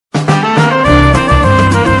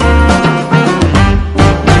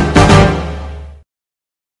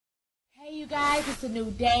It's a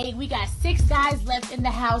new day. We got 6 guys left in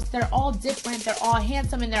the house. They're all different. They're all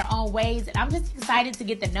handsome in their own ways. And I'm just excited to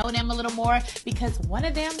get to know them a little more because one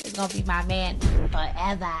of them is going to be my man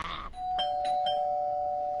forever.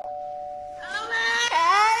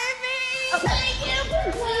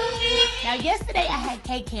 Now, yesterday I had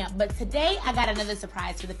K Camp, but today I got another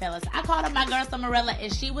surprise for the fellas. I called up my girl Summerella,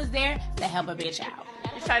 and she was there to help a bitch out.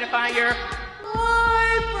 Just try to find your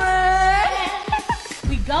boyfriend.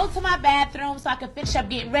 We go to my bathroom so I can finish up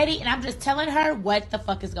getting ready, and I'm just telling her what the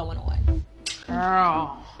fuck is going on.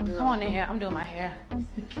 girl. Come on in here. I'm doing my hair.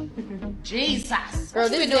 Jesus. Girl,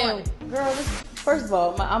 What you been doing? First of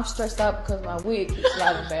all, I'm stressed out because my wig keeps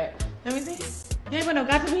sliding back. Let me see. You ain't put no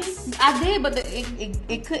got to me? I did, but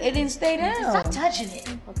it didn't stay down. Stop touching it.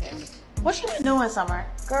 Okay. What you been doing, Summer?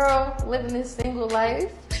 Girl, living this single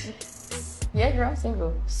life. Yeah, girl, I'm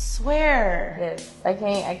single. Swear. Yes, I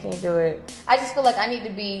can't do it. I just feel like I need to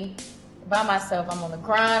be by myself. I'm on the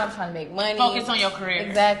grind. I'm trying to make money. Focus on your career.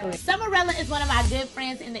 Exactly. Summerella is one of my good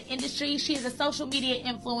friends in the industry. She is a social media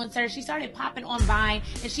influencer. She started popping on Vine,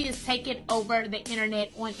 and she has taken over the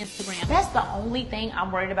internet on Instagram. That's the only thing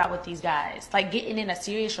I'm worried about with these guys. Like getting in a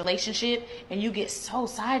serious relationship and you get so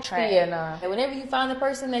sidetracked. Yeah, nah. And whenever you find the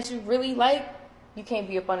person that you really like, you can't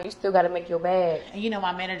be up on it. You still got to make your bag. And you know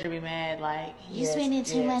my manager be mad, like, you Yes, spending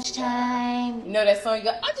too yes, much time. You know that song you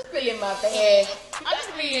got, I just be in my bag. I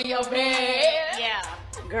just be in your bag. Yeah.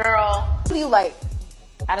 Girl, Who do you like?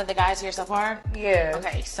 out of the guys here so far, Yeah.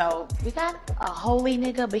 okay, so we got a holy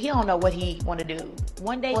nigga, but he don't know what he want to do.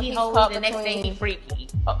 One day Well, he he's holy, caught the next day he between- freaky.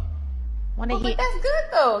 One day But that's good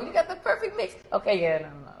though. You got the perfect mix. Okay, yeah, no.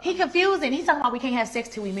 he confusing. He's talking about we can't have sex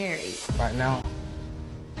till we married. Right now,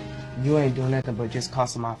 you ain't doing nothing but just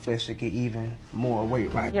causing my flesh to get even more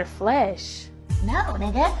weight, right? Your flesh. No,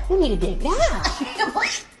 nigga. We need to dig down.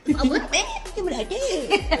 A little bit. Give me that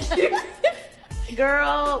dick.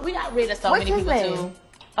 Girl, we got rid of so What's many his people name?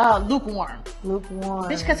 too. Lukewarm. Lukewarm.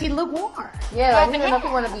 Bitch, because he lukewarm. Yeah, like, he don't know if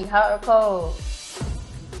you want to be hot or cold.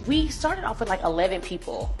 We started off with like 11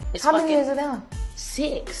 people. It's How many fucking is it now?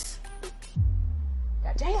 6.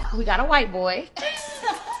 Goddamn. We got a white boy.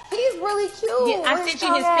 He's really cute. Yeah, I With sent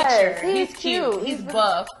you his strong ass. picture. He's cute. He's really-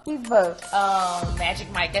 buff. He's buff.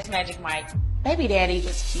 Magic Mike. That's Magic Mike. Baby Daddy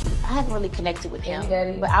was cute. I haven't really connected with him. Baby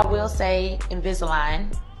Daddy. But I will say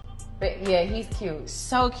Invisalign. But yeah, he's cute.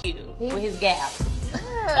 So cute. With his gap.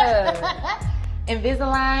 Yeah.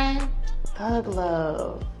 Invisalign. Thug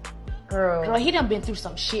Love. Girl. Girl, he done been through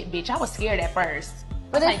some shit, bitch. I was scared at first.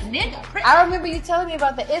 But Like, it's, nigga, I remember you telling me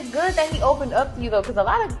about that. It's good that he opened up to you though, because a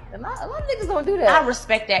lot of niggas don't do that. I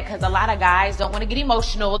respect that because a lot of guys don't want to get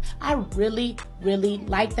emotional. I really, really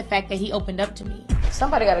like the fact that he opened up to me.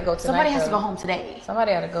 Somebody got to go tonight. Somebody has to though. go home today.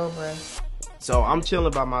 Somebody got to go, bro. So I'm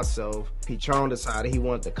chilling by myself. Patron decided he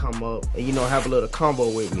wanted to come up and, have a little combo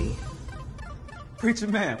with me. Preacher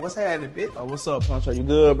man, what's happening, bitch? Oh, what's up, Poncho? You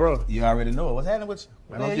good, bro? You already know it. What's happening with you?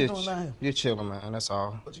 What Man, the I'm hell you doing down here? just chilling, man. That's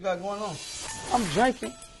all. What you got going on? I'm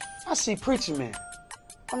drinking. I see Preacher Man.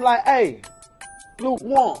 I'm like, hey,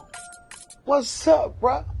 Lukewarm, what's up,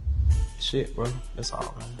 bruh? Shit, bro. That's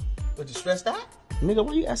all, man. But you stressed out? Nigga,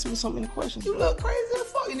 why you asking me so many questions? You look crazy as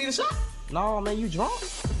fuck. You need a shot? No, man, you drunk?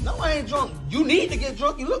 No, I ain't drunk. You need to get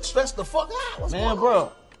drunk. You look stressed the fuck out. What's Man, going on?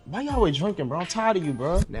 bro, why you always drinking, bro? I'm tired of you,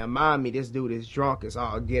 bro. Now, mind me, this dude is drunk as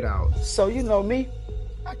all get out. So you know me,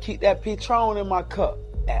 I keep that Patron in my cup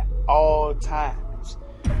at all times.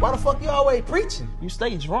 Why the fuck you always preaching? You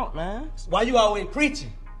stay drunk, man. Why you always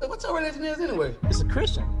preaching? Hey, what your religion is anyway? It's a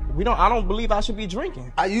Christian. I don't believe I should be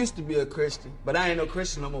drinking. I used to be a Christian, but I ain't no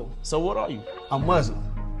Christian no more. So what are you? I'm Muslim.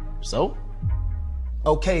 So?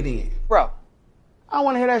 Okay then. Bro, I don't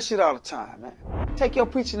want to hear that shit all the time, man. Take your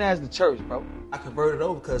preaching ass to church, bro. I converted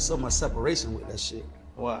over because so much separation with that shit.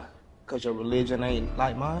 Why? Because your religion ain't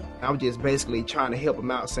like mine? I'm just basically trying to help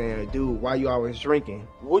him out saying, dude, why you always drinking?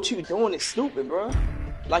 What you doing is stupid, bro.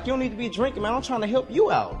 Like, you don't need to be drinking, man. I'm trying to help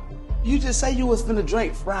you out. You just say you was finna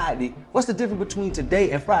drink Friday. What's the difference between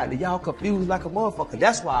today and Friday? Y'all confused like a motherfucker.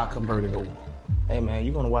 That's why I converted over. Hey, man,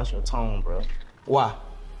 you gonna watch your tone, bro. Why?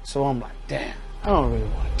 So I'm like, damn, I don't really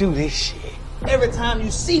want to do this shit. Every time you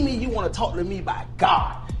see me, you want to talk to me about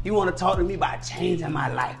God. You want to talk to me about changing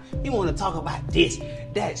my life. You want to talk about this,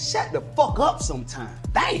 that. Shut the fuck up sometime.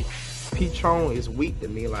 Damn. Patron is weak to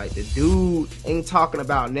me. Like, the dude ain't talking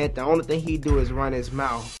about nothing. The only thing he do is run his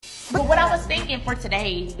mouth. But what I was thinking for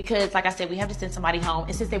today, because like I said, we have to send somebody home,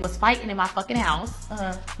 and since they was fighting in my fucking house,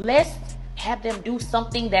 let's have them do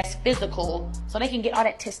something that's physical so they can get all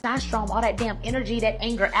that testosterone, all that damn energy, that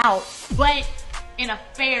anger out, but in a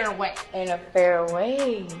fair way. In a fair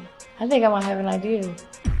way. I think I might have an idea.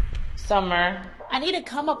 Summer, I need to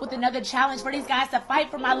come up with another challenge for these guys to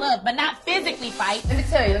fight for my love, but not physically fight. Let me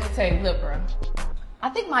tell you, look, bro. I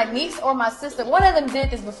think my niece or my sister, one of them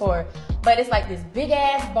did this before, but it's like this big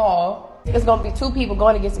ass ball. It's gonna be two people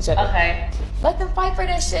going against each other. Okay. Let them fight for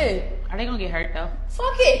that shit. Are they gonna get hurt though?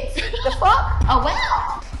 Fuck it. The fuck? Oh,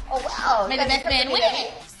 well. Oh wow. May the best man win.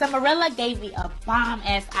 Summerella gave me a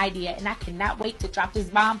bomb-ass idea, and I cannot wait to drop this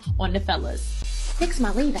bomb on the fellas. Fix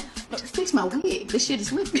my wig out. Fix my wig. This shit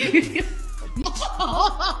is with me.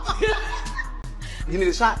 You need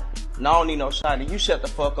a shot? No, I don't need no shot. You shut the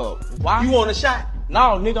fuck up. Why? You want a shot?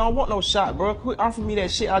 No, nigga, I don't want no shot, bro. Quit offering me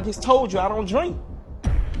that shit. I just told you I don't drink.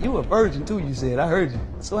 You a virgin too, you said. I heard you.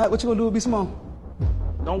 So what you gonna do with B Simone?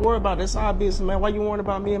 Don't worry about this. Our business, man. Why you worrying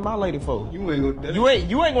about me and my lady for? You ain't gonna. You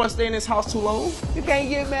ain't gonna stay in this house too long. You can't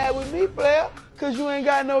get mad with me, player, cause you ain't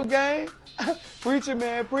got no game. Preacher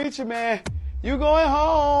man, you going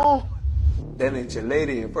home. That ain't your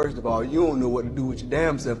lady, and first of all, you don't know what to do with your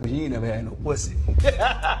damn self because you ain't never had no pussy.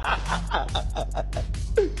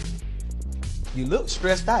 You look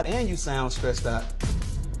stressed out and you sound stressed out.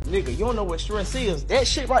 Nigga, you don't know what stress is. That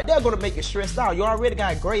shit right there gonna make you stressed out. You already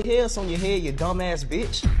got gray hairs on your head, you dumbass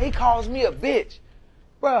bitch. He calls me a bitch.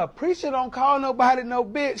 Bruh, preacher don't call nobody no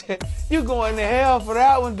bitch. You going to hell for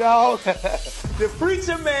that one, dog. The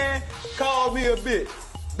preacher man called me a bitch.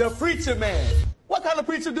 The preacher man. What kind of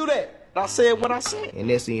preacher do that? I said what I said. And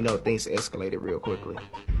next thing you know, things escalated real quickly.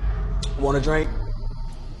 Want a drink?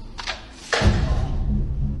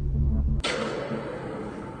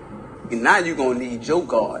 And now you gonna need your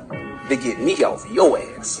guard to get me off your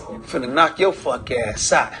ass. Finna knock your fuck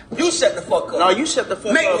ass out. You shut the fuck up. No, you shut the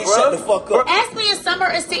fuck Make up, me bro. shut the fuck up. Ashley and Summer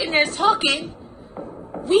are sitting there talking.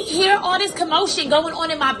 We hear all this commotion going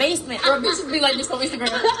on in my basement. Bro, bitches be like this on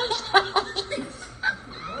Instagram.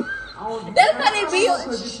 That's how they be.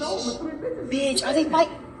 Bitch, are they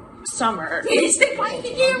fighting? Summer. Bitch, they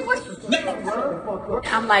fighting again.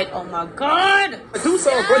 I'm like, oh my God. Do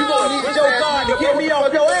something, bro. You gonna need your guard to get me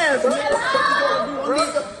off your ass, bro. Oh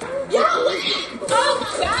my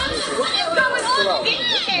God. What is going on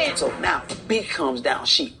again? So now, if B comes down,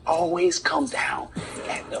 she always comes down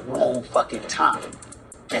at the wrong fucking time.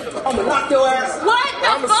 I'm gonna knock your ass out.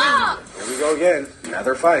 What the fuck? Here we go again.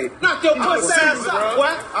 Another fight. Knock your pussy ass out,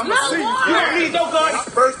 boy. I'ma see you. You don't need your guard.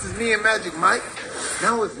 First is me and Magic Mike.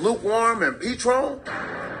 Now it's Lukewarm and Petron.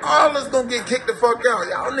 All us gonna get kicked the fuck out.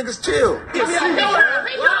 Y'all niggas chill.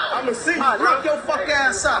 I'ma see you, knock your fuck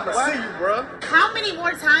ass out, boy. See you, bro. How many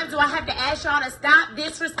more times do I have to ask y'all to stop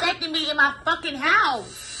disrespecting me in my fucking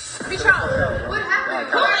house? Petron, what happened?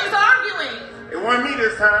 Who is arguing? It wasn't me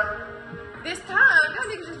this time. This time, y'all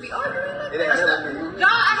niggas just be arguing like that. Y'all,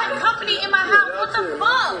 I have company in my house. What the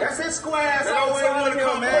fuck? That's his square ass. I always want to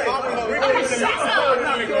come back. Shut up.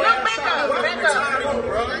 Back up.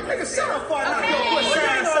 Nigga, shut up for knock your pussy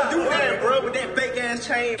ass out. Do that, bro, with that fake ass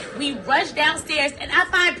chain. We rush downstairs and I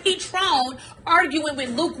find Petron arguing with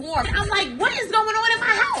Lukewarm. I'm like, what is going on in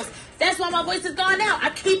my house? That's why my voice is gone out. I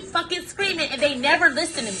keep fucking screaming and they never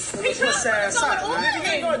listen to me. Petron, what's going on? Nigga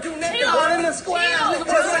ain't gonna do nothing. Chill. Run in the square. Chill. Nigga,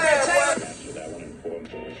 pussy that chain.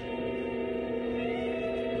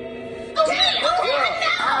 Okay, listen.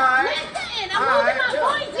 I'm moving my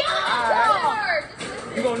voice down.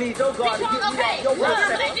 You gonna need your guard to get me off your pussy.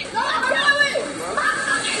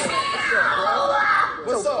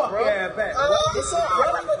 What's up, bro? What's up, bro?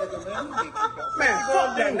 Man, fuck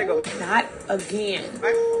that nigga. Not again.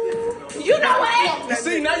 You know what? You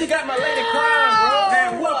see, now you got my lady crying, bro.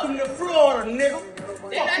 Man, welcome to Florida, nigga.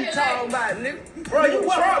 Fuck you talking about, nigga? Bro, you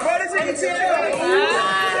what, bro? This nigga tell you.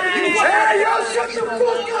 Hey, yo, shut the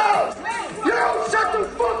fuck up! Yo, shut the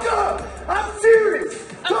fuck up! I'm serious!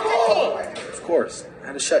 Come on! Of course. I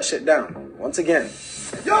had to shut shit down. Once again.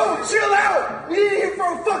 Yo, chill out! We ain't here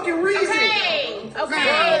for a fucking reason!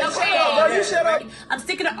 Okay. Bro, you shut up. I'm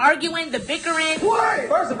sick of the arguing, the bickering. What?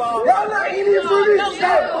 First of all, Y'all not in here for this shit!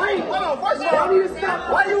 hold on. First of all, Y'all need to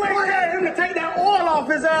stop. why you ain't telling him to take that oil off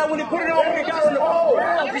his eye when he put it on when he got in the hole?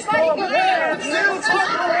 Everybody go ahead. Still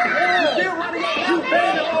talking on him. Still running your you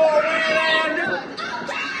bang the oil wearing ass nigga.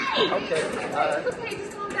 Okay,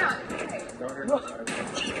 just calm down.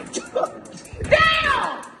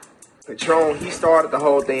 Damn! Patron, he started the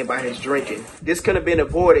whole thing by his drinking. This could have been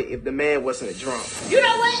avoided if the man wasn't a drunk. You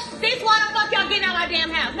know what? This why the fuck y'all getting out my damn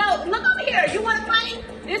house. No, look over here. You want to fight?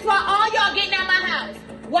 This why all y'all getting out my house.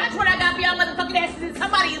 Watch what I got for y'all motherfucking asses.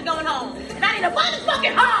 Somebody is going home. And I need a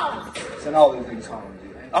motherfucking home. Send all these niggas home,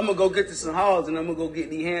 dude. I'm gonna go get to some halls and I'm gonna go get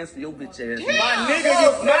these hands for your bitch ass. My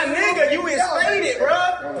nigga, you is faded,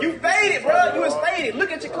 bro. You faded, bro. You is faded.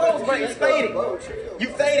 Look at your clothes, bro. It's faded. You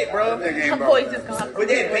faded, bro. My boys just gonna With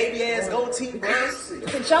that baby ass goatee, bro.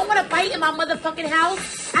 Since y'all want to fight in my motherfucking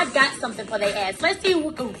house, I got something for their ass. Let's see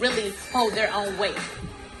who can really hold their own weight.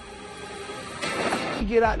 You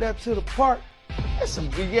get out there to the park, there's some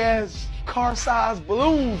big ass car-sized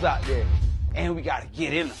balloons out there, and we gotta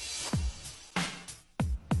get in them.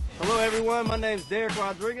 Hello everyone, my name's Derek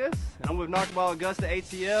Rodriguez, and I'm with Knockerball Augusta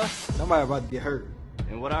ATL. Somebody about to get hurt.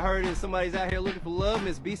 And what I heard is somebody's out here looking for love,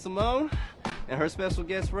 Miss B. Simone, and her special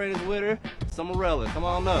guest friend is with her, Summerella. Come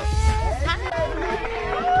on up.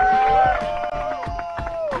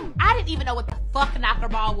 I didn't even know what the fuck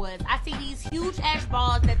knockerball was. I see these huge ass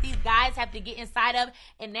balls that these guys have to get inside of,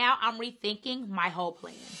 and now I'm rethinking my whole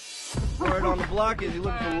plan. Word on the block is you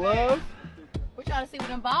looking for love. We're trying to see what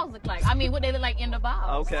them balls look like. I mean, what they look like in the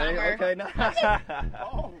balls. Okay.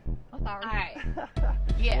 All right.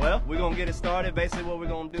 Yeah. Well, we're gonna get it started. Basically what we're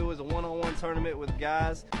gonna do is a one-on-one tournament with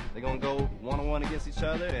guys. They're gonna go one-on-one against each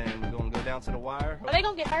other, and we're gonna go down to the wire. Are they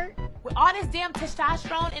gonna get hurt? With all this damn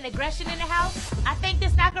testosterone and aggression in the house, I think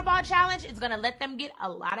this knockerball challenge is gonna let them get a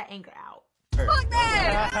lot of anger out. Fuck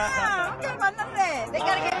that! I don't care about none of that. They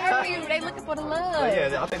gotta get hurt for you. They looking for the love. So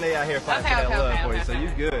yeah, I think they out here fighting for that love for you, so you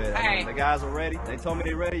good. All right. The guys are ready. They told me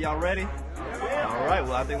they ready. Y'all ready? All right,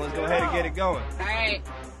 well, I think let's go ahead and get it going. All right.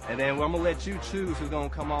 And then I'm going to let you choose who's going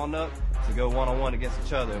to come on up to go one-on-one against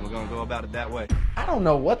each other, and we're going to go about it that way. I don't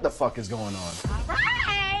know what the fuck is going on. All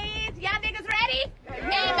right. Y'all niggas ready? And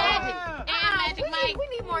Magic Mike. We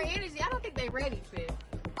need more energy. I don't think they ready, sis.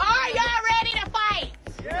 Are y'all ready to fight?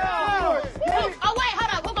 Yeah! Oh, wait,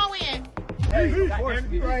 hold on. We'll go in. Hey,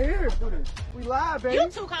 right here. We live, baby. You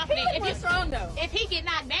too confident. If you're strong, though. If he get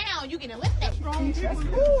knocked down, you get eliminated. That's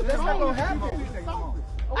cool. That's not gonna happen.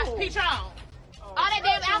 Patron, all that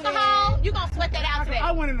damn alcohol, you gonna sweat that out today.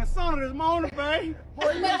 I went in the sauna this morning, babe.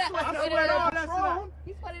 Boy, you I sweat all that stuff.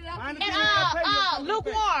 You sweat it out. And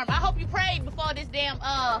lukewarm. I hope you prayed before this damn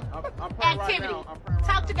activity.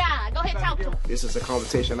 Talk to God. Go ahead, talk to him. This is a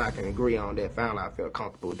conversation I can agree on that finally I feel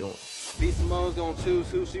comfortable doing. B. Simone's going to choose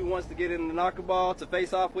who she wants to get in the knockerball to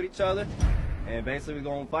face off with each other. And basically we're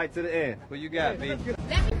going to fight to the end. Who you got, B? Let me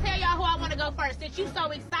tell y'all who I want to go first. Since you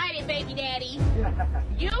so excited, baby daddy.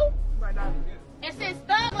 You? And since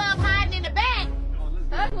Thug Love hiding in the back,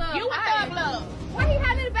 Thug Love. you with Thug Love. Why he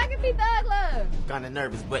hiding in the back and be Thug Love? Kind of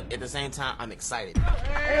nervous, but at the same time, I'm excited.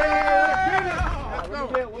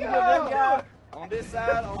 On this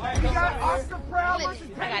side, on that side.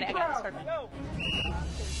 I got it. Perfect.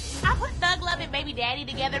 I put Thug Love and Baby Daddy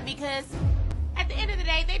together because at the end of the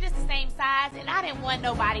day, they're just the same size, and I didn't want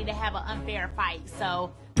nobody to have an unfair fight.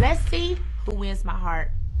 So let's see who wins my heart.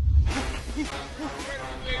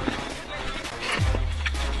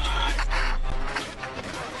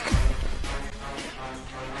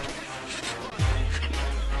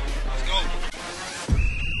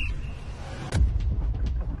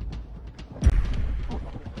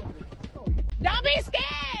 Don't be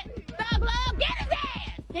scared! Thug Love, get his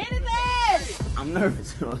ass! Get his ass! I'm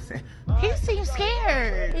nervous, you know what I'm saying? He seems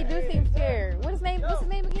scared. He do seem scared. What's his name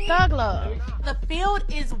again? Thug Love. The field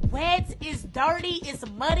is wet, it's dirty, it's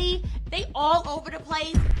muddy. They all over the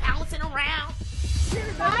place, bouncing around.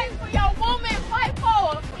 Fight for your woman, fight for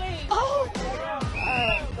her, please. Oh!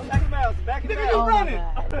 Back him out, back him out. Oh, running.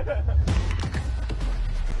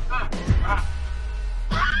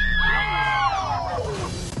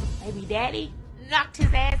 Baby daddy knocked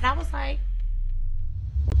his ass, and I was like,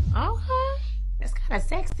 okay, that's kind of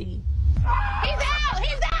sexy. He's out!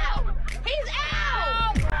 He's out! He's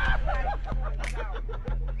out!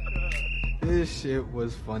 This shit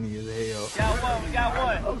was funny as hell. We got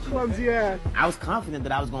one. Oh, clumsy ass. I was confident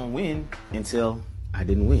that I was going to win until I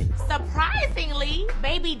didn't win. Surprisingly,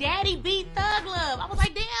 Baby Daddy beat Thug Love. I was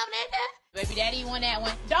like, damn, nigga. Baby Daddy, you won that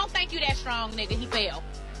one. Don't think you that strong, nigga. He fell.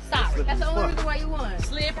 Sorry. That's the only reason why you won.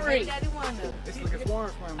 Slippery. Daddy won though. It's looking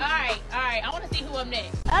warm for me. All right. I want to see who up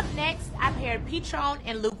next. Up next, I paired Patron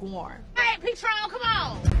and Lukewarm. All right, Patron, come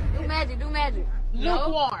on. Do magic.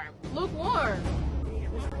 Lukewarm. Lukewarm.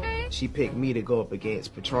 Okay. She picked me to go up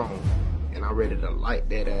against Patron, and I'm ready to light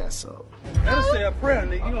that ass up. That'll say a prayer,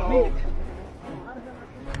 nigga. You don't need it.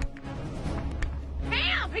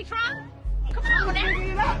 Damn, Patron. Come on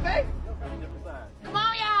now. Come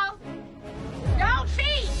on, y'all. Don't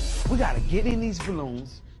cheat. We gotta get in these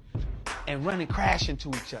balloons and run and crash into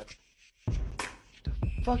each other.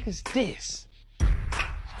 The fuck is this?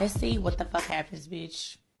 Let's see what the fuck happens,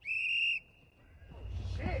 bitch.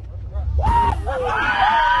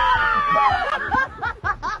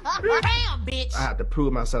 Bam, bitch. I have to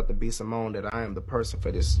prove myself to be Simone that I am the person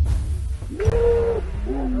for this. Balls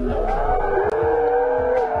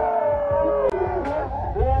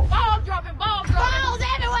dropping. Balls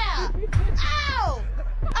everywhere. Oh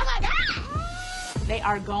my God. They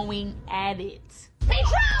are going at it.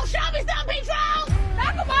 Patron, show me something, Patron.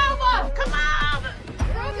 Knock him over. Come on.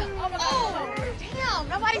 Oh, damn,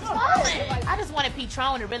 nobody's falling. I just wanted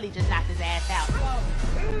Patron to really just knock his ass out.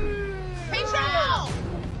 Patron,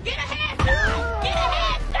 get a head done. Get a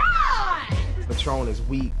head done. Patron is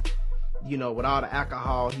weak. You know, with all the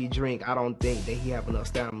alcohol he drink, I don't think that he have enough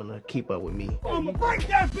stamina to keep up with me. I'ma break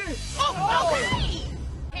that bitch! Oh, okay.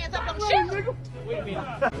 Hands up on the shit. Wait a minute.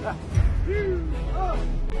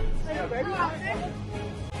 Hey, baby.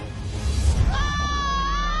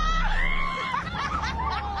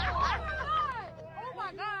 Oh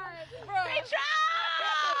my God, bro. Patron!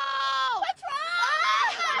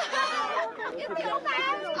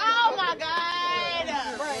 Oh my God.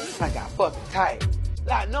 I got fucking tight.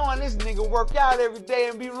 Not knowing this nigga work out every day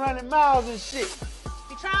and be running miles and shit.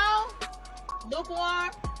 Patron, lukewarm.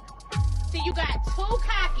 See, you got too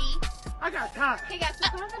cocky. I got time. He got too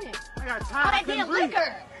confident. I got Oh, time. that damn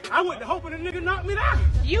liquor. I went to hoping the nigga knocked me down.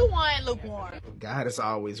 You won lukewarm. God is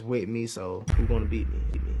always with me, so who gonna beat me?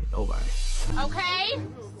 Nobody. Okay,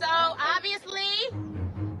 so obviously,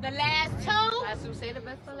 the last two. I should say the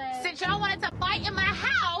best for last. Since y'all wanted to fight in my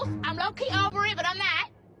house, I'm low-key over it, but I'm not.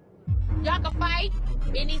 Y'all can fight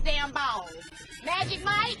in these damn balls. Magic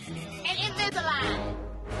Mike and Invisalign.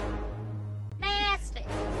 Nasty.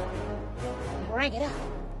 Bring it up.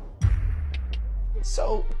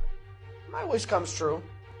 So, my wish comes true.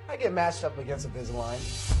 I get matched up against Invisalign.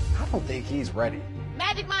 I don't think he's ready.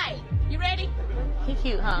 Magic Mike, you ready? He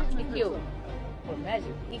cute, huh? He cute. Well,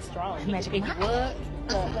 Magic, he's strong. Magic Mike. What?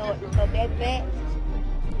 No, that.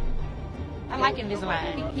 I like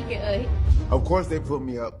Invisalign. He can, Of course they put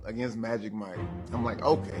me up against Magic Mike. I'm like,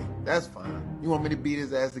 okay, that's fine. You want me to beat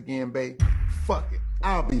his ass again, babe? Fuck it.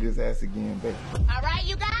 I'll beat his ass again, babe. All right,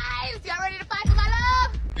 you guys, y'all ready to fight for my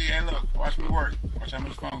love? Yeah, look, watch me work. Watch how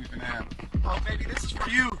much fun we can have. Oh, baby, this is for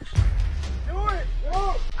you. Do it.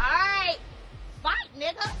 All right, fight,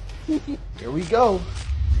 nigga. Here we go.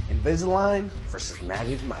 Invisalign versus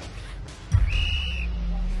Magic Mike.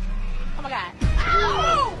 Oh my God.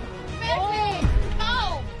 Oh! Magic!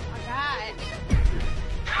 Oh my God.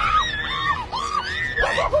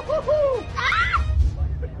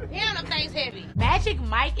 Damn, them things heavy. Magic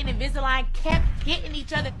Mike and Invisalign kept hitting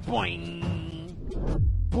each other. Boing.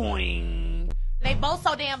 Boing. They both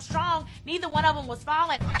so damn strong, neither one of them was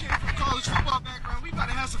falling. College football background. We about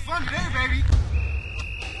to have some fun today, baby.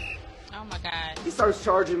 Oh my God. He starts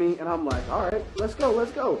charging me, and I'm like, all right, let's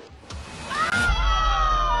go.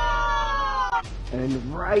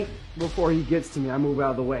 And right before he gets to me, I move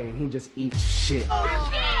out of the way, and he just eats shit.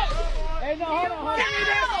 Hey, no, hold on.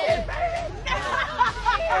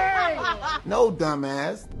 No,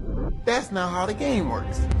 dumbass. That's not how the game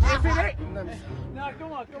works. If it ain't. No,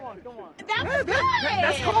 come on. That was good.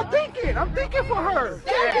 That's called thinking. I'm thinking for her.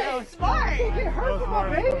 That was smart. Get her for my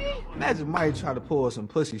baby. Magic Mike try to pull some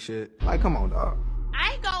pussy shit. Like, come on, dog.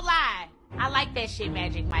 I ain't gonna lie. I like that shit,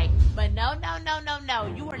 Magic Mike. But no.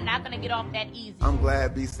 You are not gonna get off that easy. I'm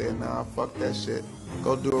glad B said, nah, fuck that shit.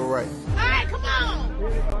 Go do it right. All right, come on.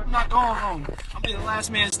 I'm not going home. I'll be the last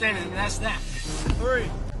man standing, and that's that. 3,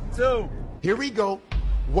 2. Here we go.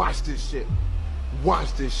 Watch this shit.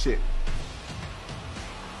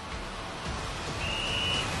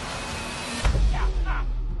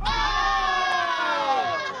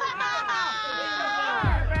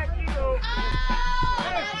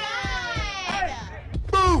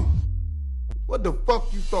 Boom! What the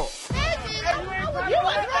fuck you thought? You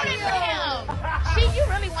was running for him. Shit, you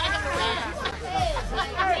really wanted him to win.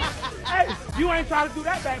 Hey, you ain't trying to do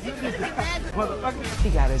that back. Motherfucker. He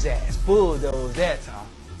got his ass bulldozed that time.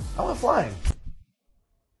 I went flying.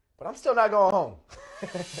 But I'm still not going home.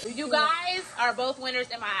 You guys are both winners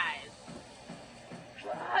in my eyes.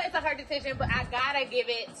 It's a hard decision, but I gotta give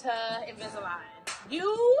it to Invisalign.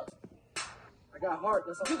 I got heart.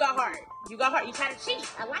 You got heart. You try to cheat.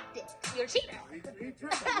 I liked it. You're a cheater.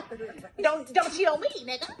 Don't cheat on me,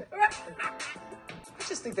 nigga. I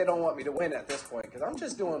just think they don't want me to win at this point, because I'm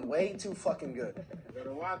just doing way too fucking good.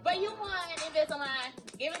 But you won, Invisalign.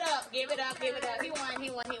 Give it up. He won.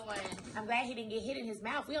 I'm glad he didn't get hit in his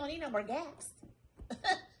mouth. We don't need no more gaps.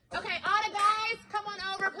 Okay, all the guys, come on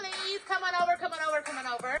over, please. Come on over.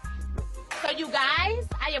 So you guys,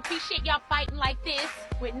 I appreciate y'all fighting like this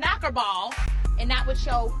with knocker ball and not with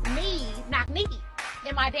your knock knee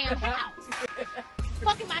in my damn house.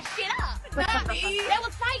 Fucking my shit up. They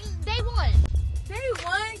was fighting day one. Day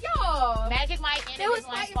one, y'all. Magic Magic Mike and They was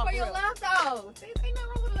fighting for your love, though. Ain't nothing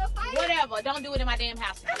wrong with a little fight. Whatever. Don't do it in my damn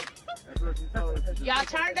house. Y'all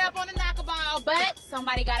turned up on the knockabout, but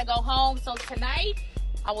somebody gotta go home. So tonight,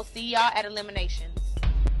 I will see y'all at eliminations.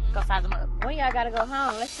 Go size them up. When y'all gotta go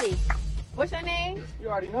home? Let's see. What's your name? You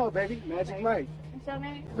already know, baby. Magic Mike. What's your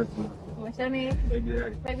name? What's your name? Baby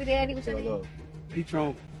Daddy. Baby Daddy, what's your name?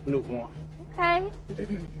 Patron, lukewarm. Okay.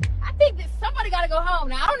 I think that somebody gotta go home.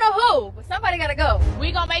 Now, I don't know who, but somebody gotta go.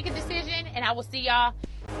 We gonna make a decision, and I will see y'all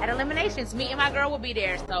at eliminations. Me and my girl will be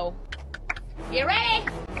there, so get ready.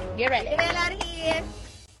 Get ready. Get the hell out of here.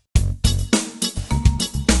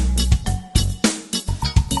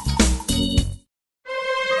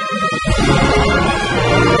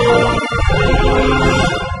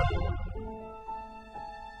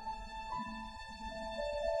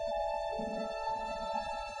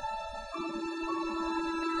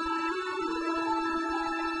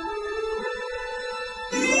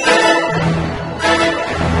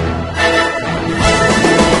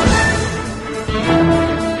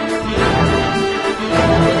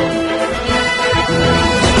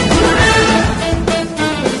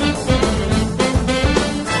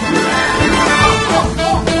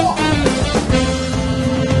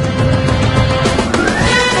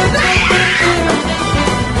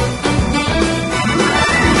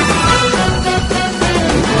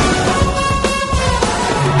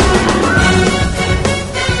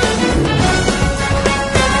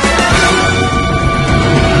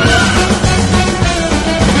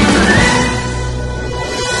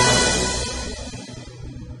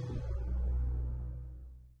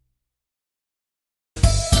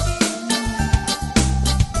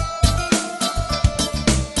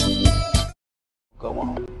 Go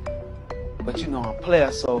on. But you know I'm a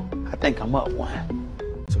player, so I think I'm up one.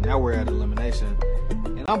 So now we're at elimination.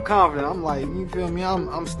 And I'm confident. I'm like, you feel me?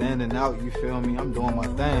 I'm standing out, you feel me? I'm doing my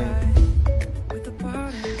thing.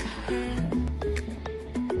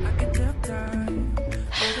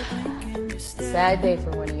 Sad day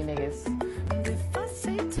for one of you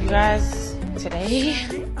niggas. You guys, today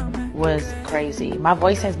was crazy. My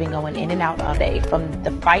voice has been going in and out all day from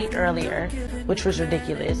the fight earlier, which was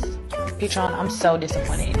ridiculous. Patron, I'm so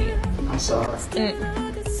disappointed in you. I'm sorry.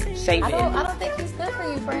 Save it. I don't think he's good for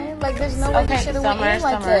you, friend. Like, there's no way you should have went in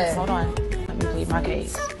like Summer, that. hold on. Let me plead my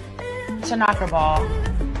case. To knock her ball,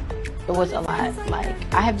 it was a lot.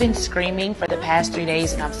 Like, I have been screaming for the past 3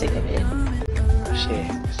 days and I'm sick of it.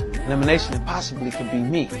 Shit. Elimination possibly could be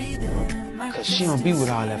me. Cause she don't be with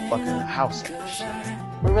all that fucking house and shit.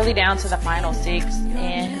 We're really down to the final 6,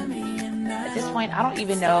 and at this point, I don't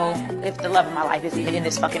even know if the love of my life is even in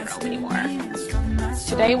this fucking room anymore.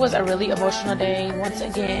 Today was a really emotional day. Once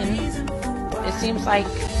again, it seems like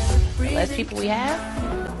the less people we have,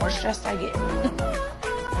 the more stressed I get.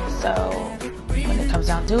 So, when it comes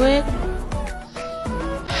down to it,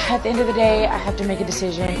 at the end of the day, I have to make a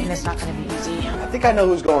decision, and it's not going to be easy. I think I know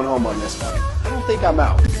who's going home on this one. I don't think I'm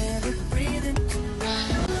out.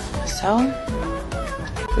 So,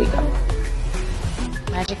 here we go.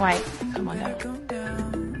 Magic Mike, come on down.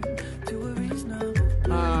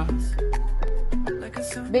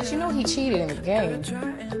 Bitch, you know he cheated in the game.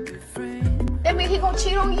 That means he gonna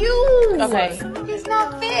cheat on you. Okay. He's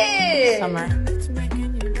not fit. Summer.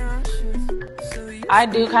 I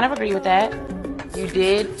do kind of agree with that. You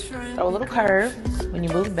did throw a little curve. When you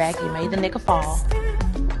moved back, you made the nigga fall.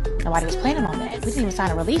 Nobody was planning on that. We didn't even sign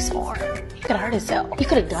a release form. He could have hurt himself. He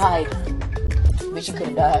could have died. Bitch, you could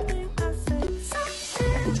have died.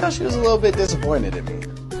 I can tell she was a little bit disappointed in me.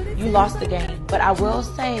 You lost the game. But I will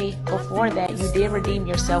say, before that, you did redeem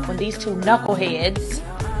yourself when these two knuckleheads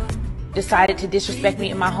decided to disrespect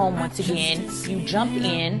me in my home once again. You jumped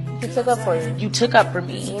in. He took up for you. You took up for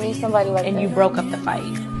me. You need somebody like and that. you broke up the fight.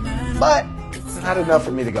 But it's not enough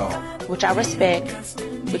for me to go home. Which I respect.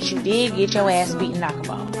 But you did get your ass beaten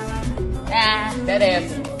knockabout. Ah, that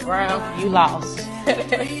ass brown. You lost.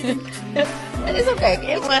 It's okay.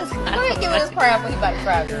 Go ahead, give us crap when he about to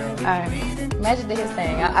cry, girl. Alright. Magic did his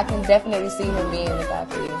thing. I can definitely see him being the guy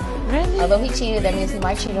for you. Really? Although he cheated, that means he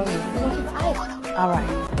might cheat on you. We're gonna keep an eye on him. Alright.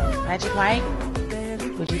 Magic Mike,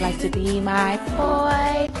 would you like to be my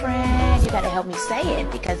boyfriend? You gotta help me say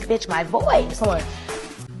it because, bitch, my voice. Come on.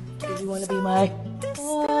 Do you wanna be my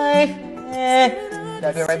boyfriend?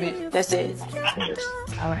 That good, right, bitch? That's it.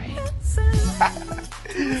 Alright.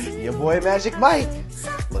 Your boy Magic Mike.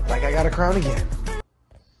 Look like I got a crown again.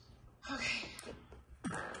 Okay.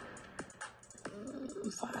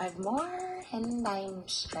 5 more, and I'm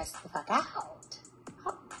stressed the fuck out.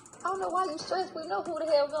 I don't know why you stressed. We know who the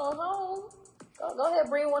hell going home. Go ahead,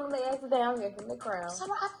 bring one of the asses down here from the crown.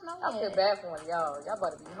 Summer, I don't know. I feel bad for one of y'all. Y'all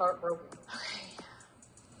about to be heartbroken. Okay.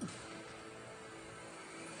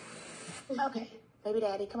 Okay, baby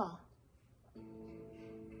daddy, come on.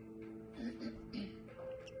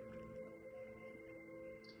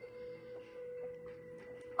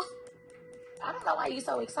 I don't know why you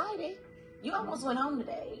so excited. You almost went home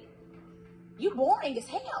today. You boring as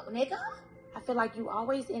hell, nigga. I feel like you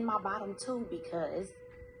always in my bottom too because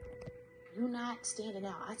you not standing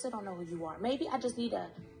out. I still don't know who you are. Maybe I just need a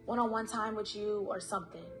one-on-one time with you or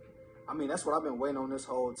something. I mean, that's what I've been waiting on this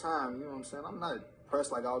whole time. You know what I'm saying? I'm not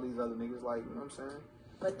pressed like all these other niggas, like, you know what I'm saying?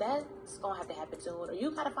 But that's gonna have to happen soon. Or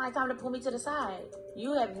you gotta find time to pull me to the side.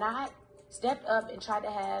 You have not stepped up and tried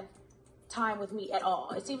to have time with me at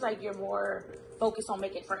all. It seems like you're more focused on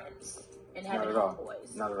making friends and having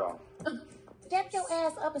homeboys. Not at all. Step your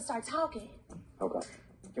ass up and start talking. Okay.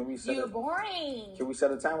 Can we set You're boring. Can we set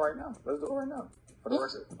a time right now? Let's do it right now. For the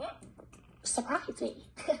record. Surprise me.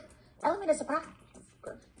 Element of surprise.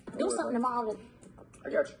 Okay. Do something tomorrow. I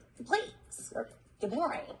got you. Please. Got you. You're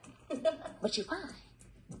boring. But you're fine.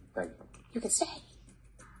 Thank you. You can stay.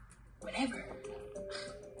 Whatever.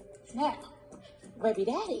 Now, baby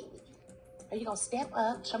daddy, are you gonna step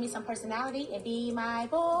up, show me some personality, and be my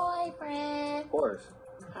boyfriend? Of course.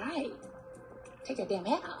 All right. Take that damn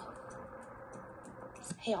hat off.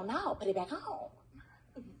 Hell no, put it back on.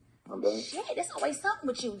 I'm done. Shit, there's always something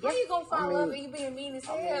with you. How you gonna fall up and you being mean as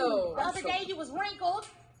hell? The other day you was wrinkled.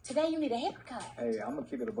 Today you need a haircut. Hey, I'm gonna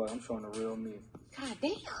keep it a buck. I'm showing the real me. God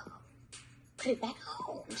damn. Put it back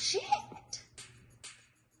on. Shit.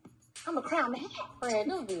 I'm gonna crown the hat. Fred,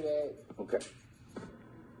 don't do that. Okay.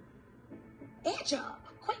 Edge up,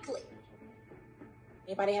 quickly.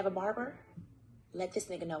 Anybody have a barber? Let this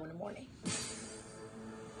nigga know in the morning.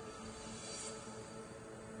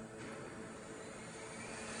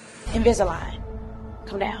 Invisalign.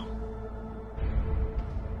 Come down.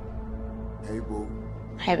 Hey, boo.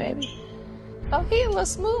 Hey, baby. Oh, he a little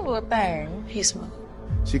smooth little thing. He's smooth.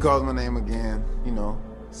 She calls my name again, you know,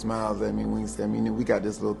 smiles at me, winks at me. We got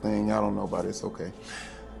this little thing. I don't know about it. It's okay.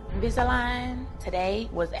 Invisalign, today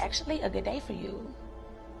was actually a good day for you.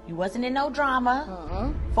 You wasn't in no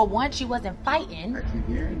drama. For once, you wasn't fighting. I keep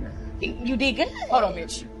hearing that. You did good. Hold on,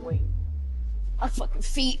 bitch. Wait. My fucking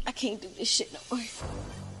feet. I can't do this shit no more.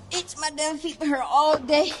 Itch my damn feet been hurt all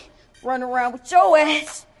day. Running around with your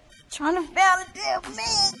ass. Trying to foul a damn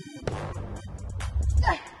man.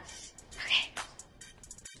 Okay.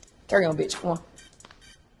 Carry on, bitch. Come on.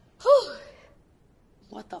 Whew.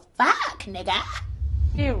 What the fuck, nigga?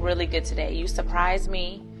 You did really good today. You surprised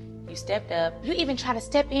me. You stepped up. You even tried to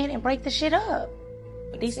step in and break the shit up.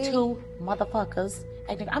 But these two motherfuckers,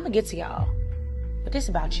 I'm gonna get to y'all. But this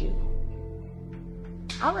about you.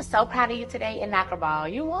 I was so proud of you today in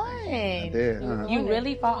Knockerball. You won. I did, huh? You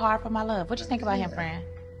really fought hard for my love. What you think about him, friend?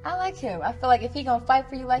 I like him. I feel like if he gonna fight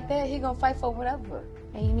for you like that, he gonna fight for whatever.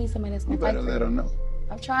 And you need somebody that's You gonna fight better for let you. her know.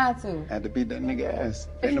 I'm trying to. Had to beat that nigga ass.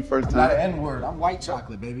 Ain't the first Not time. an N-word. I'm white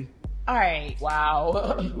chocolate, baby. All right.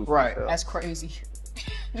 Wow. Right. That's crazy.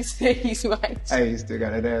 You said he's white. Hey, he still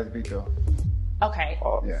got that ass beat though. Okay.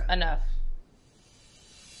 Yeah. Enough.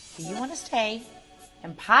 Do you want to stay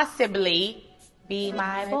and possibly be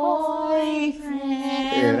my boyfriend?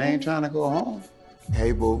 Yeah, they ain't trying to go home.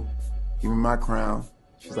 Hey, boo, give me my crown.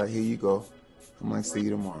 She's like, here you go. I'm like, see you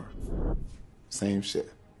tomorrow. Same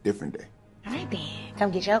shit, different day. All right, then.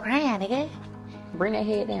 Come get your crown, nigga. Bring that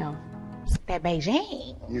head down. That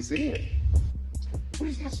Beijing. You see it?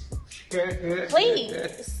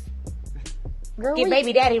 Please. Girl, Get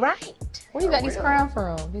baby daddy right. Where you got these crowns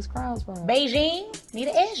from? These crowns from? Beijing, need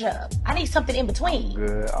an edge up. I need something in between.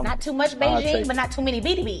 Good. Not too much Beijing, but not too many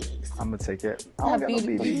BDBs. I'm gonna take it. I don't got no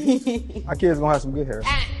BB. My kids gonna have some good hair.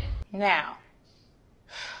 Now,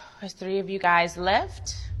 there's 3 of you guys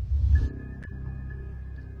left.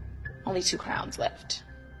 Only 2 crowns left.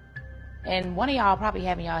 And one of y'all probably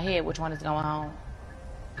have in y'all head which one is going home.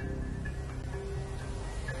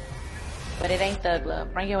 But it ain't Thug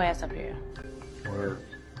Love. Bring your ass up here. Word.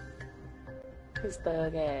 His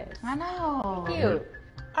thug ass. I know. Cute.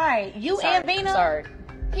 All right, you Sorry. and Vina. Sorry.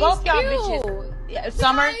 Both y'all cute. bitches. Yeah,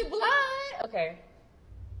 Summer. Hey, blood. Okay.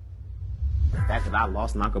 The fact that I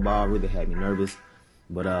lost Knockerball really had me nervous,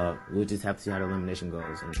 but we'll just have to see how the elimination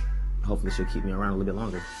goes, and hopefully she'll keep me around a little bit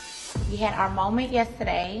longer. We had our moment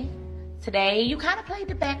yesterday. Today, you kind of played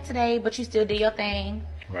it back today, but you still did your thing.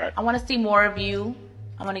 Right. I want to see more of you.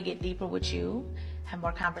 I want to get deeper with you, have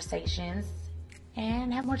more conversations,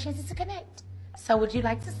 and have more chances to connect. So would you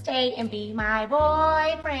like to stay and be my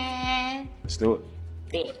boyfriend? Let's do it.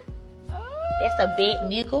 Bet. That's a bet,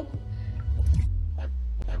 nickel.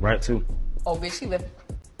 Right, too. Oh, bitch, she left.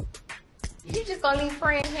 You just gonna leave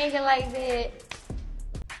friends hanging like that?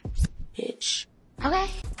 Bitch. Okay.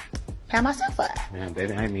 Pat myself up. Man,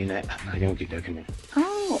 baby, I ain't mean that. No, you don't get that. Come here.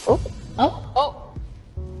 Oh.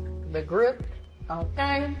 The grip.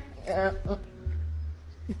 Okay. Hey,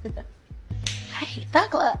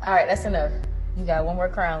 thug love. All right, that's enough. You got one more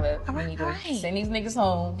crown left. All We right, need all to right. send these niggas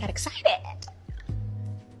home. Got excited.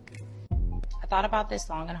 I thought about this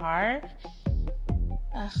long and hard.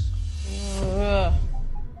 Ugh.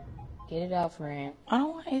 Get it out, friend. I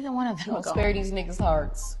don't want either one of them Don't to go. spare these niggas'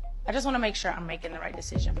 hearts. I just want to make sure I'm making the right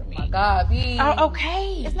decision for me. My God, B. Oh,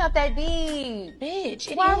 okay. It's not that deep.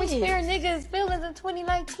 Bitch, Why are we sparing niggas' feelings in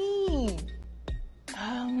 2019?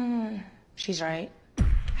 She's right.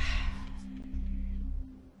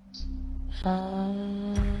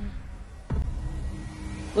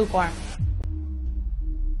 Lukewarm.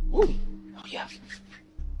 Ooh. Oh, yeah.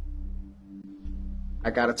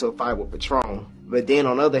 I got into a fight with Patron. But then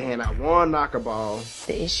on the other hand, I won Knockerball.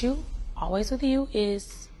 The issue, always with you,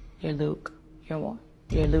 is you're Luke, you're one.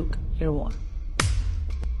 You're Luke, you're one.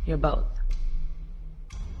 You're both.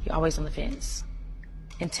 You're always on the fence.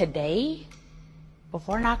 And today,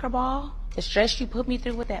 before Knockerball, the stress you put me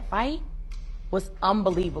through with that fight was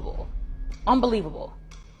unbelievable. Unbelievable.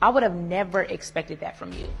 I would have never expected that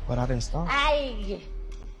from you. But I didn't start.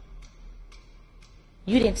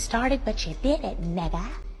 You didn't start it, but you did it, nigga.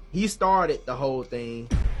 He started the whole thing.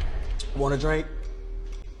 Want a drink?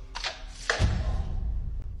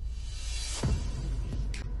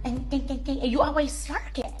 And you always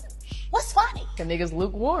smirking. What's funny? The niggas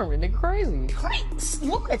lukewarm and they crazy. Great,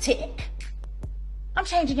 lunatic. I'm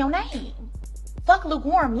changing your name. Fuck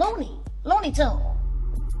lukewarm, Looney Tune.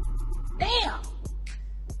 Damn.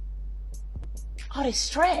 All this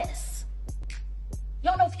stress. You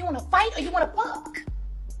don't know if you want to fight or you want to fuck.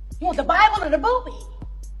 You want the Bible or the booby?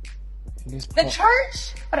 The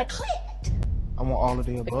church or the clit? I want all of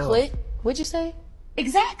the The above. clit? What'd you say?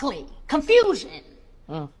 Exactly. Confusion.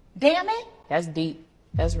 Damn it. That's deep.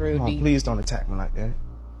 That's real Come on, deep. please don't attack me like that.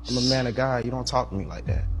 I'm a man of God. You don't talk to me like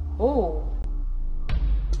that. Ooh.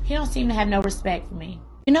 He don't seem to have no respect for me.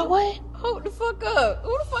 You know what? Hold the fuck up.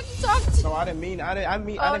 Who the fuck you talking to? No, I didn't mean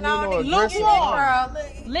no aggressive. Lukewarm.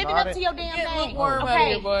 Living No, up I to your damn name. lukewarm out Okay.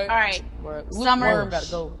 here, boy. All right. Summer. Summer.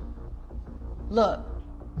 Gotta go. Look.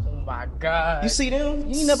 Oh my God. You see them?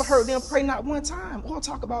 You ain't never heard them pray not one time or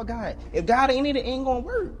talk about God. If God ain't in it, it ain't gonna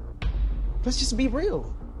work. Let's just be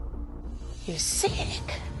real. You're sick.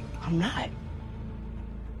 I'm not.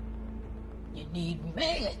 You need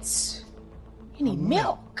meds. You need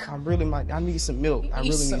milk. I need some milk. I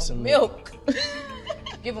really need some milk.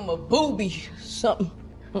 Give him a booby. Something.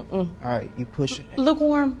 All right, you push it.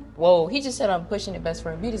 Lukewarm. Whoa, he just said I'm pushing it, best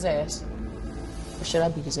friend. Beat his ass. Or should I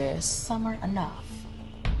beat his ass? Summer, enough.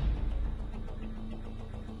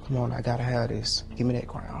 Come on, I gotta have this. Give me that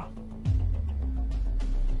crown.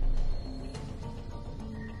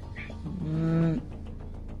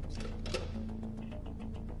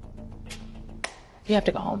 You have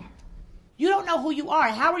to go home. You don't know who you are.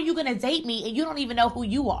 How are you gonna date me and you don't even know who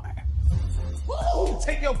you are? Woo!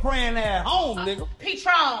 Take your praying ass home, nigga.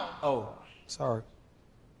 Patron. Oh, sorry.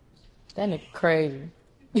 That nigga crazy.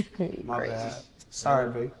 My bad.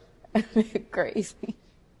 Sorry, babe. Crazy.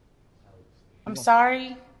 I'm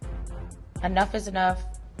sorry. Enough is enough.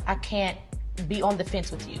 I can't be on the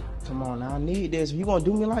fence with you. Come on now, I need this. You gonna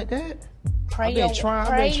do me like that? Pray I've been your, trying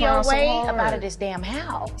pray your so way hard. up out of this damn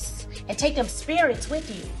house. And take them spirits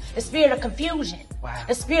with you. The spirit of confusion. Wow.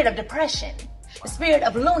 The spirit of depression. The spirit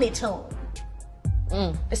of Looney Tune.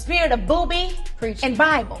 The spirit of booby and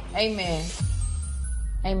Bible. Amen.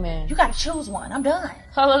 Amen. You gotta choose one. I'm done.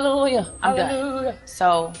 Hallelujah. I'm Hallelujah. done.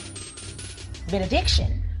 So,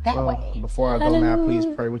 benediction. That Well, way. before I go, may I please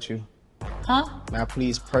pray with you? Huh? May I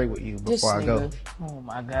please pray with you This before I go? nigga. Oh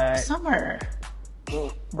my God. Summer.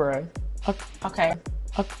 Bruh. Okay.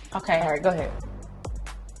 Okay. All right, go ahead.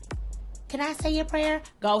 Can I say your prayer?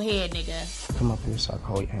 Go ahead, nigga. Come up here so I can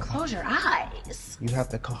hold your hand. Close your eyes. You have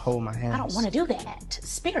to hold my hands. I don't want to do that.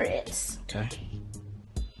 Spirits. Okay.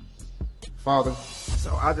 Father,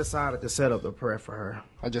 so I decided to set up a prayer for her.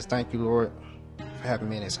 I just thank you, Lord, for having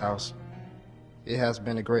me in this house. It has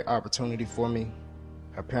been a great opportunity for me.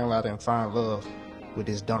 Apparently, I didn't find love with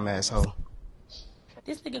this dumbass hoe.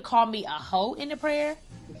 This nigga called me a hoe in the prayer.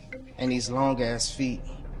 And these long-ass feet.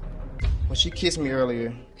 When she kissed me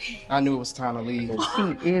earlier, I knew it was time to leave.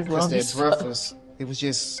 Because that breakfast, it was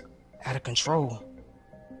just out of control.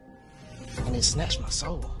 And it snatched my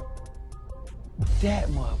soul. That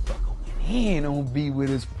motherfucker went in on B with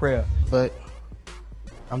his prayer. But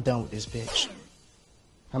I'm done with this bitch.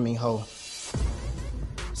 I mean, hoe.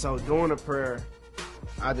 So during the prayer,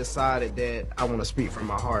 I decided that I want to speak from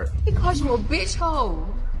my heart. He called you a bitch hoe.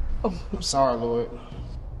 I'm sorry, Lord.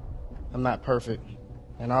 I'm not perfect.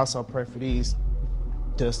 And I also pray for these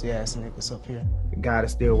dusty ass niggas up here. God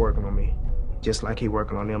is still working on me. Just like he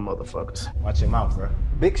working on them motherfuckers. Watch your mouth, bro.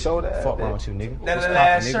 Big shoulder. Fuck wrong with you, nigga? That What's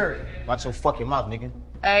last poppin', shirt. nigga? Watch your fucking mouth, nigga.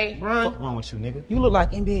 Hey, Fuck wrong with you, nigga? You look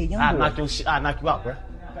like NBA young I boy. knock you out, bro.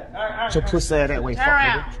 Get your pussy ass that way, turn fuck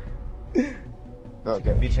around. nigga.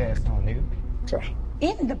 Okay, bitch ass on, nigga. Okay.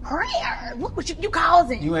 In the prayer. What was you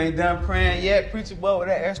causing? You ain't done praying yet, preacher boy, with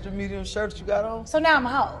that extra medium shirt you got on? So now I'm a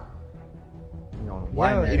hoe.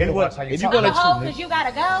 Why, if you're gonna I'm a hoe because you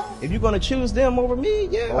gotta go. If you're gonna choose them over me,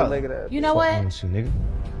 yeah. You know what? you, nigga?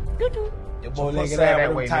 Doo-doo. Your boy pussy nigga that that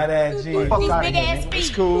way, with tight ass jeans. These big ass feet. It's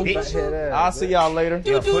cool. I'll see y'all later.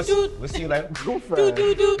 Do-do-do. We'll see you later.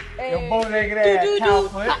 Do-do-do. Your boy nigga that cow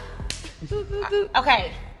foot.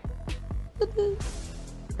 Okay.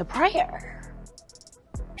 The prayer.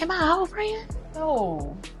 Am I a hoe, friend?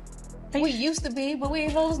 No. We used to be, but we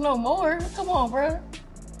ain't hoes no more. Come on, bro.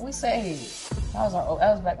 We saved. That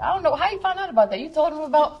was back. I don't know how you found out about that. You told him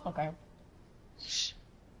about. Okay.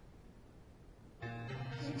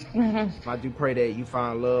 I do pray that you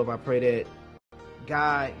find love. I pray that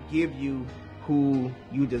God give you who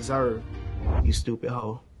you deserve, you stupid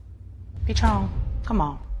hoe. Patron, come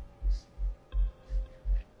on.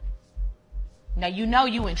 Now you know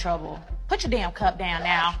you in trouble. Put your damn cup down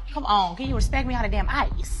now. Come on, can you respect me on the damn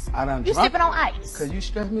ice? I done You drunk sipping on ice. Cause you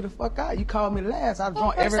stressed me the fuck out. You called me last. I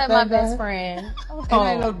drunk That's everything. my best friend. It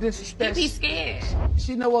ain't no You disrespect. be scared.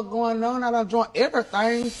 She know what's going on. I done drunk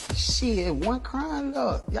everything. Shit, one crying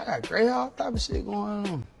up. Y'all got gray all type of shit going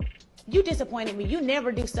on. You disappointed me. You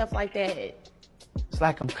never do stuff like that. It's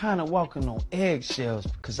like I'm kind of walking on eggshells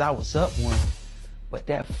because I was up one. But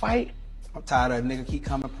that fight, I'm tired of that nigga keep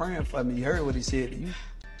coming praying for me. You heard what he said to you.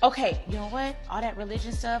 Okay, you know what? All that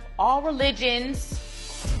religion stuff, all religions,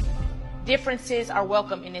 differences are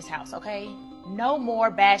welcome in this house, okay? No more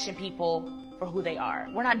bashing people for who they are.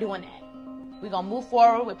 We're not doing that. We're gonna move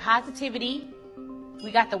forward with positivity. We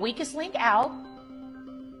got the weakest link out.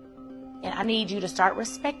 And I need you to start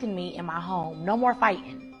respecting me in my home. No more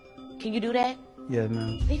fighting. Can you do that? Yeah,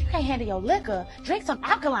 man. If you can't handle your liquor, drink some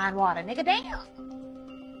alkaline water, nigga, damn.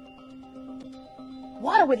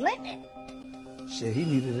 Water with lemon. Shit, he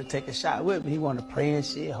needed to take a shot with me. He wanted to pray and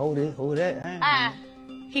shit, hold it, hold that.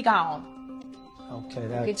 He gone. Okay,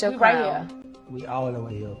 that Get your We crown. right here. we all the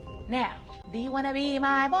way up. Now, do you wanna be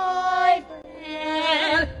my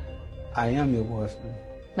boyfriend? I am your boyfriend.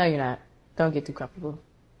 No, you're not. Don't get too comfortable.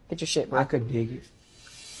 Get your shit, bro. I could dig it.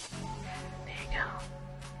 There you go.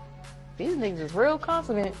 These niggas is real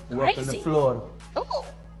confident. Welcome to Crazy. Florida. Ooh.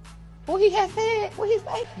 What he has said? What he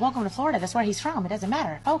say? Welcome to Florida. That's where he's from. It doesn't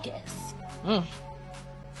matter. Focus.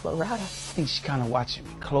 Florida. I think she kind of watching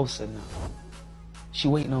me closer now. She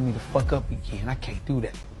waiting on me to fuck up again. I can't do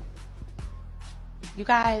that. You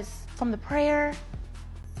guys, from the prayer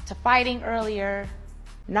to fighting earlier,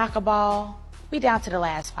 knock a ball, we down to the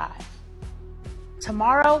last 5.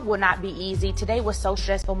 Tomorrow will not be easy. Today was so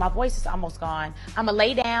stressful. My voice is almost gone. I'm gonna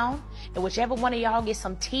lay down, and whichever one of y'all get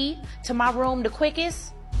some tea to my room the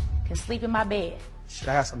quickest can sleep in my bed. Shit,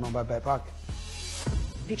 I got something on my back pocket.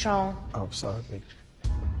 Patron, Oh, sorry, baby.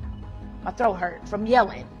 my throat hurt from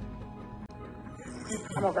yelling.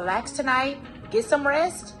 I'm gonna relax tonight, get some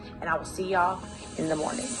rest, and I will see y'all in the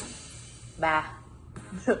morning. Bye.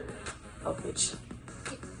 Oh, bitch.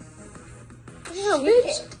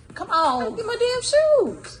 Shit. Come on. Get my damn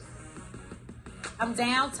shoes. I'm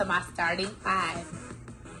down to my starting 5.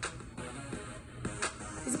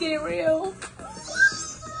 It's getting real.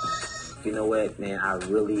 You know what, man? I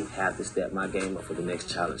really have to step my game up for the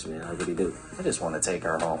next challenge, man. I really do. I just want to take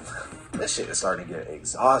her home. This shit is starting to get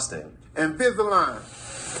exhausting. Invisalign.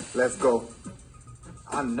 Let's go.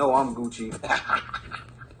 I know I'm Gucci.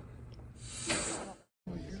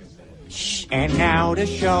 And now the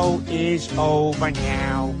show is over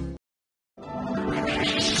now.